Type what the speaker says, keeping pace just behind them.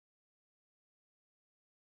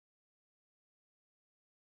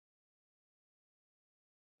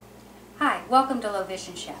Welcome to Low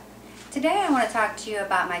Vision Chef. Today I want to talk to you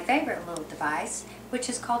about my favorite little device, which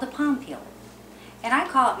is called a palm peeler. And I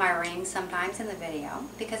call it my ring sometimes in the video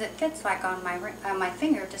because it fits like on my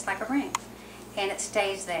finger just like a ring. And it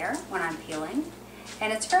stays there when I'm peeling.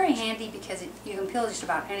 And it's very handy because you can peel just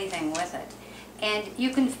about anything with it. And you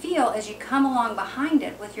can feel as you come along behind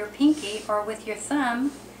it with your pinky or with your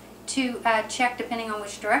thumb to check, depending on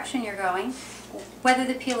which direction you're going, whether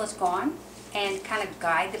the peel is gone, and kind of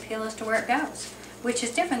guide the peel as to where it goes, which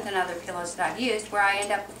is different than other peelers that I've used where I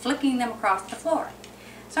end up flicking them across the floor.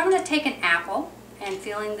 So I'm going to take an apple and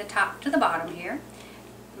feeling the top to the bottom here.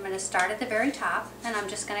 I'm going to start at the very top and I'm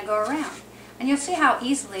just going to go around. And you'll see how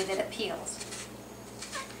easily that it peels.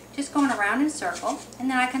 Just going around in a circle, and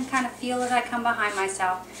then I can kind of feel as I come behind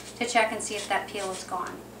myself to check and see if that peel is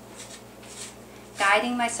gone.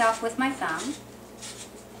 Guiding myself with my thumb.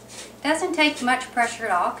 Doesn't take much pressure at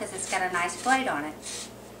all because it's got a nice blade on it.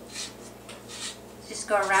 Just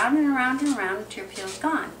go around and around and around until your peel's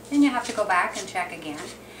gone. Then you have to go back and check again.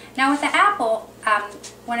 Now with the apple,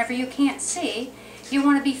 whenever you can't see, you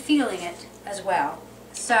want to be feeling it as well.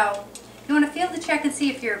 So you want to feel the check and see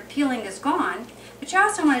if your peeling is gone, but you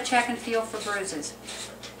also want to check and feel for bruises.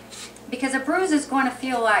 Because a bruise is going to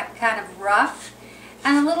feel like kind of rough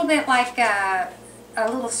and a little bit like a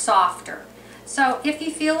little softer. So if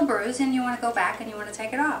you feel a bruise and you want to go back and you want to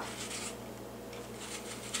take it off.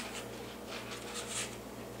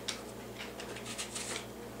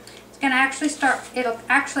 It's going to actually it'll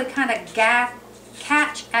actually kind of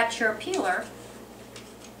catch at your peeler,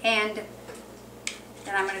 and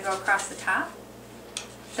then I'm going to go across the top.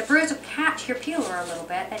 The bruise will catch your peeler a little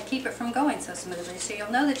bit and keep it from going so smoothly, so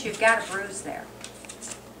you'll know that you've got a bruise there.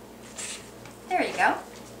 There you go.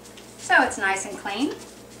 So it's nice and clean.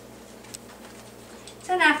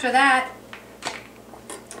 Then after that,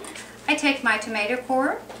 I take my tomato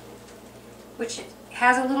corer, which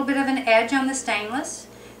has a little bit of an edge on the stainless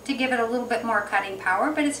to give it a little bit more cutting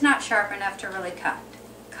power, but it's not sharp enough to really cut.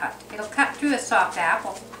 It'll cut through a soft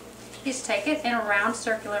apple. You just take it in a round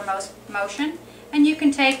circular motion, and you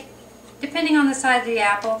can take, depending on the size of the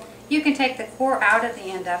apple, you can take the core out at the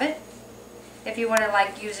end of it if you want to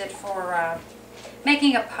like use it for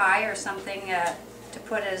making a pie or something, to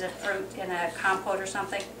put as a fruit in a compote or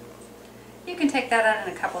something. You can take that out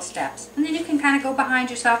in a couple steps. And then you can kind of go behind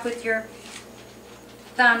yourself with your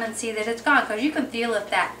thumb and see that it's gone, because you can feel if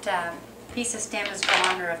that piece of stem is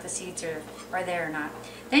gone or if the seeds are there or not.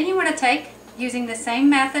 Then you want to take, using the same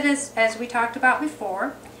method as we talked about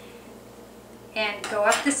before, and go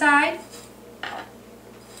up the side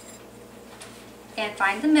and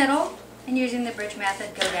find the middle, and using the bridge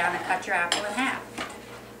method, go down and cut your apple in half.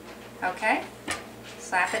 Okay?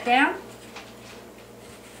 Slap it down,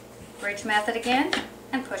 bridge method again,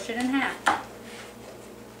 and push it in half.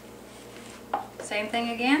 Same thing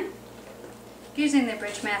again, using the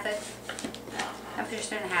bridge method, and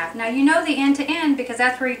push it in half. Now you know the end to end because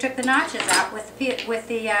that's where you took the notches out with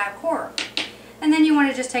the core. And then you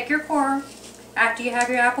want to just take your core after you have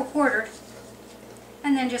your apple quartered,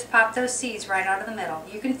 and then just pop those seeds right out of the middle.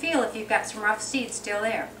 You can feel if you've got some rough seeds still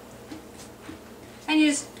there. And you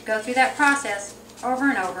just go through that process over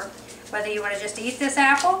and over, whether you want to just eat this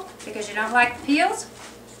apple because you don't like the peels,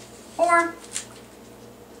 or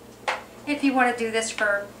if you want to do this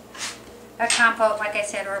for a compote, like I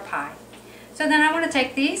said, or a pie. So then I want to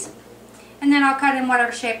take these, and then I'll cut in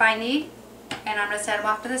whatever shape I need, and I'm going to set them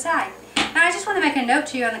off to the side. Now I just want to make a note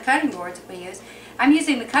to you on the cutting boards that we use. I'm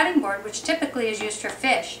using the cutting board, which typically is used for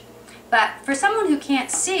fish, but for someone who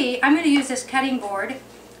can't see, I'm going to use this cutting board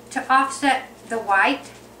to offset the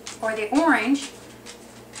white or the orange,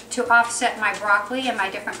 to offset my broccoli and my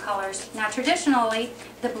different colors. Now traditionally,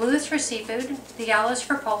 the blue is for seafood, the yellow is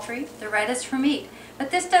for poultry, the red is for meat.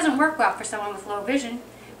 But this doesn't work well for someone with low vision.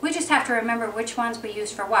 We just have to remember which ones we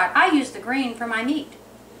use for what. I use the green for my meat.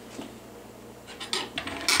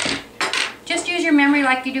 Just use your memory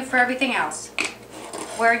like you do for everything else.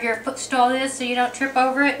 Where your footstool is so you don't trip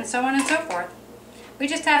over it, and so on and so forth. We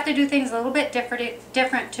just have to do things a little bit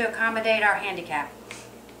different to accommodate our handicap.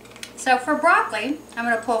 So for broccoli, I'm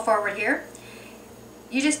going to pull forward here.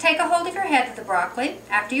 You just take a hold of your head of the broccoli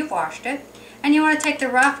after you've washed it, and you want to take the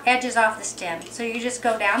rough edges off the stem. So you just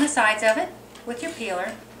go down the sides of it with your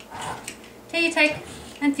peeler till you take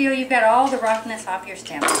and feel you've got all the roughness off your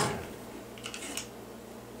stem.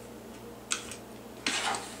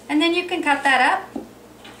 And then you can cut that up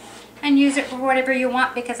and use it for whatever you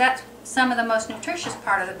want, because that's some of the most nutritious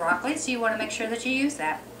part of the broccoli, so you want to make sure that you use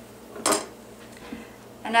that.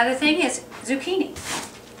 Another thing is zucchini.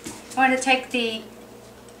 I want to take the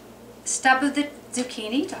stub of the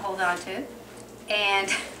zucchini to hold on to, and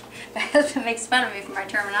My husband makes fun of me for my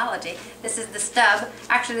terminology. This is the stub.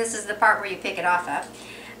 Actually, this is the part where you pick it off of.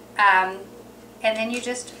 And then you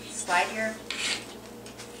just slide your...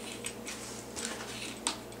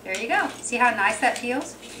 There you go. See how nice that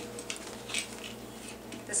peels?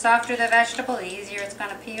 The softer the vegetable, the easier it's going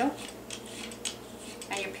to peel.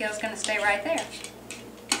 And your peel's going to stay right there.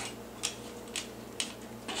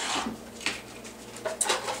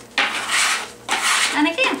 And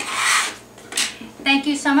again, thank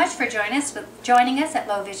you so much for joining us at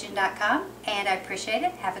lowvision.com, and I appreciate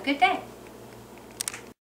it. Have a good day.